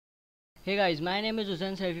Hey guys, my name is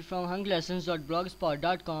Hussein Saifi from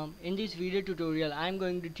hunklessons.blogspot.com. In this video tutorial, I am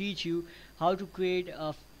going to teach you how to create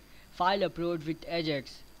a file upload with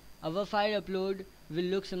Ajax. Our file upload will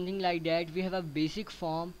look something like that. We have a basic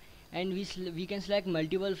form and we can select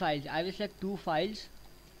multiple files. I will select 2 files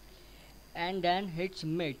and then hit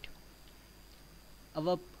submit.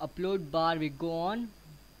 Our upload bar will go on.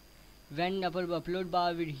 When our upload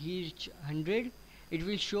bar will reach 100, it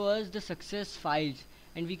will show us the success files,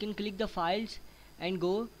 and we can click the files and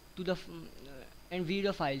go to the and view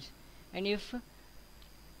the files. And if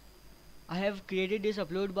I have created this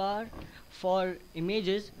upload bar for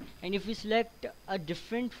images, and if we select a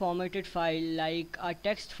different formatted file like a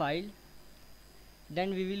text file,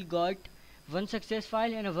 then we will got one success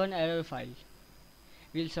file and a one error file.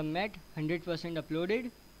 We'll submit 100%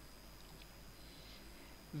 uploaded.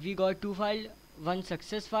 We got 2 files, one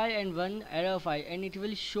success file and one error file, and it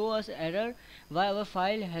will show us error why our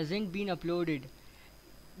file hasn't been uploaded.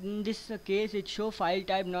 In this case, it show file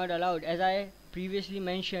type not allowed. As I previously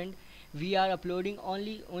mentioned, we are uploading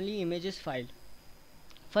only images file.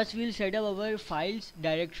 First we'll set up our files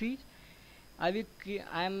directory. I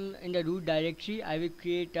am in the root directory. I will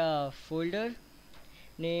create a folder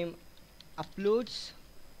name uploads.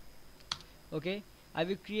 Okay, I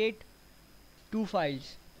will create 2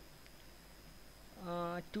 files.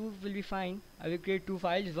 2 will be fine. I will create 2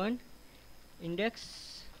 files. One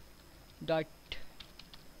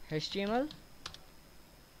index.html.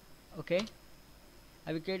 Okay,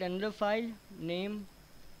 I will create another file name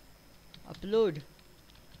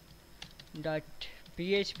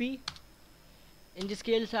upload.php. In this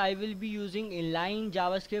case, I will be using inline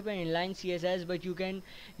JavaScript and inline CSS, but you can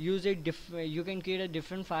use it. You can create a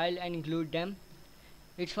different file and include them.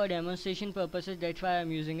 It's for demonstration purposes, that's why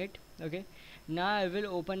I'm using it. Okay, now I will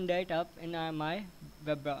open that up in my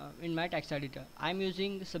in my text editor. I'm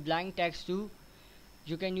using Sublime Text 2.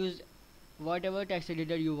 You can use whatever text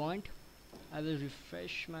editor you want. I will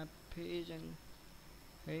refresh my page and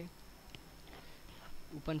okay,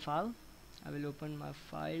 open file. I will open my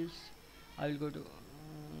files. I will go to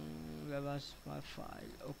where was my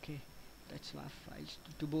file? Okay, that's my files.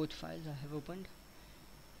 To both files I have opened.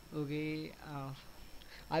 Okay,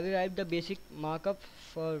 I will write the basic markup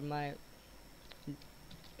for my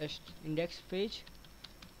index page.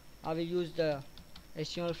 I will use the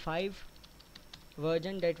HTML5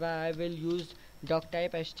 version, that why I will use doc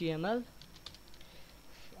type HTML.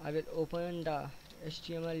 I will open the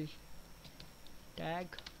HTML tag.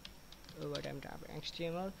 What I'm typing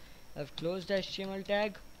HTML. I've closed the HTML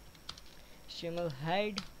tag, HTML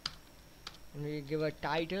head, and we give a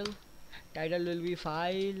title. Title will be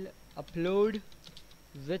file upload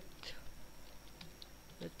with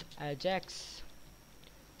Ajax.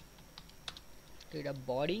 Create a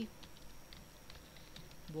body.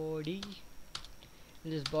 In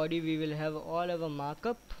this body we will have all our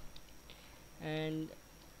markup, and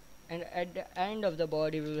at the end of the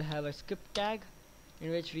body we will have a script tag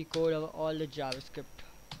in which we code all the JavaScript.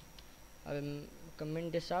 I will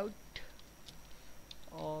comment this out.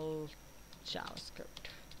 All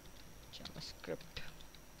JavaScript.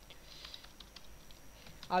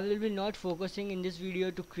 I will be not focusing in this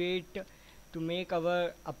video to make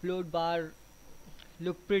our upload bar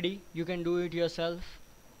look pretty. You can do it yourself.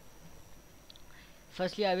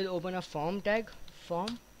 Firstly, I will open a form tag.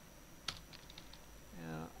 Form.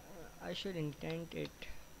 I should indent it.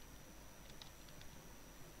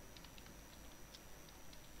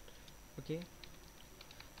 Okay.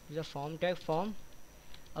 The form tag form.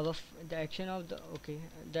 The action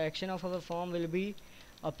of our form will be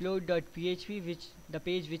upload.php, which the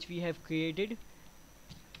page which we have created.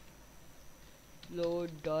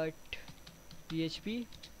 Upload.php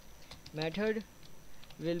method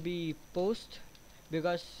will be post,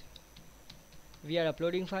 because we are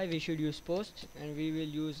uploading file, we should use post, and we will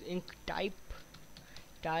use inc type.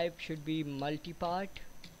 Type should be multipart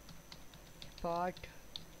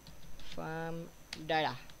from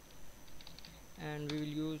data, and we will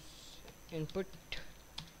use input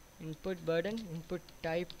button, input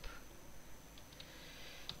type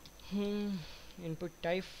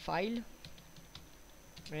file,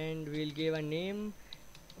 and we'll give a name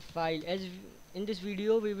file. As in this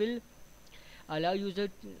video we will allow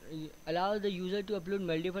the user to upload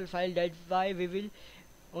multiple files. That's why we will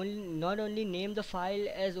not only name the file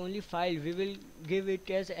as only file, we will give it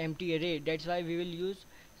as empty array. That's why we will use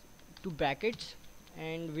 2 brackets,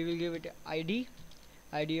 and we will give it ID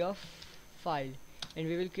of file, and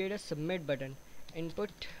we will create a submit button. Input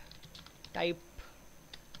type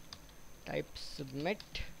submit.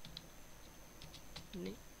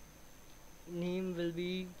 Name will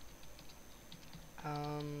be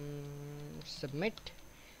submit,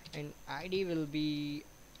 and ID will be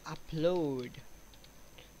upload.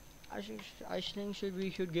 I think we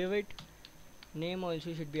should give it name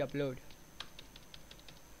also should be upload.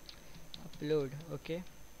 Okay,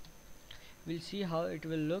 we'll see how it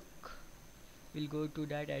will look. We'll go to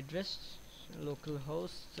that address,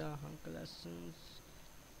 localhost lessons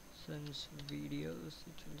videos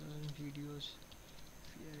videos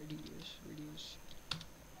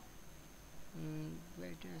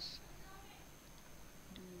wait as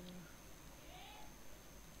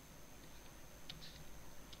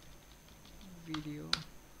video.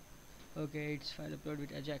 Okay, it's file upload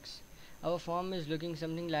with Ajax. Our form is looking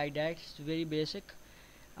something like that. It's very basic.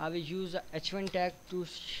 I will use a h1 tag to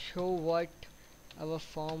show what our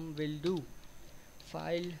form will do.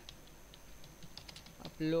 File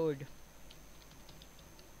upload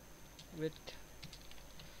with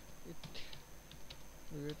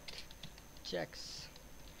checks.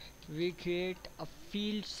 We create a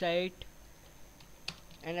field set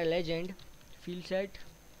and a legend. Field set,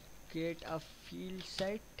 create a field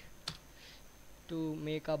set to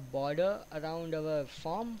make a border around our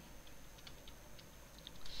form.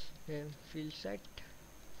 Okay, field set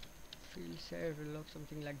will look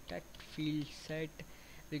something like that. Field set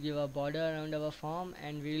will give a border around our form,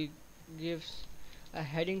 and we'll give a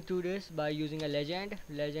heading to this by using a legend.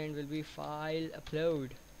 Legend will be file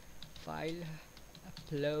upload.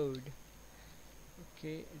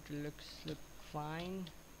 Okay, it look fine.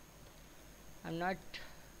 I'm not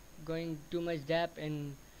going too much depth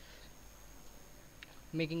in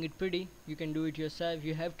making it pretty. You can do it yourself.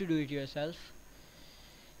 You have to do it yourself.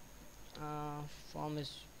 Form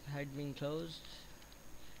had been closed.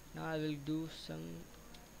 Now I will do some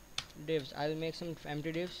divs. I will make some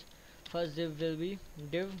empty divs. First div will be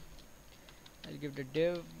div. I'll give the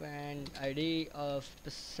div and ID of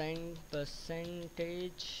percentage.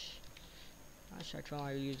 Short form.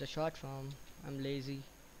 I will use the short form. I'm lazy.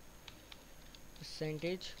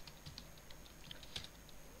 Percentage.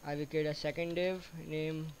 I will create a second div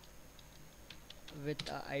name with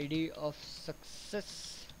the ID of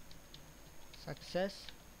success.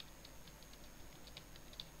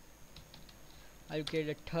 I will create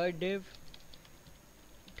a third div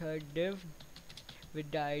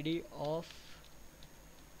with the ID of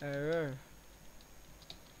error.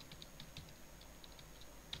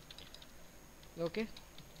 Okay,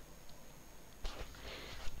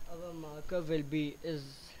 our marker will be is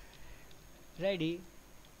ready.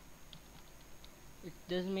 It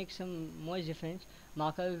does make some more difference.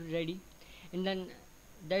 Marker is ready, and then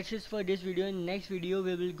that's it for this video. In next video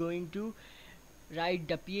we will going to write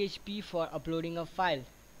the PHP for uploading a file.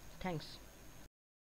 Thanks.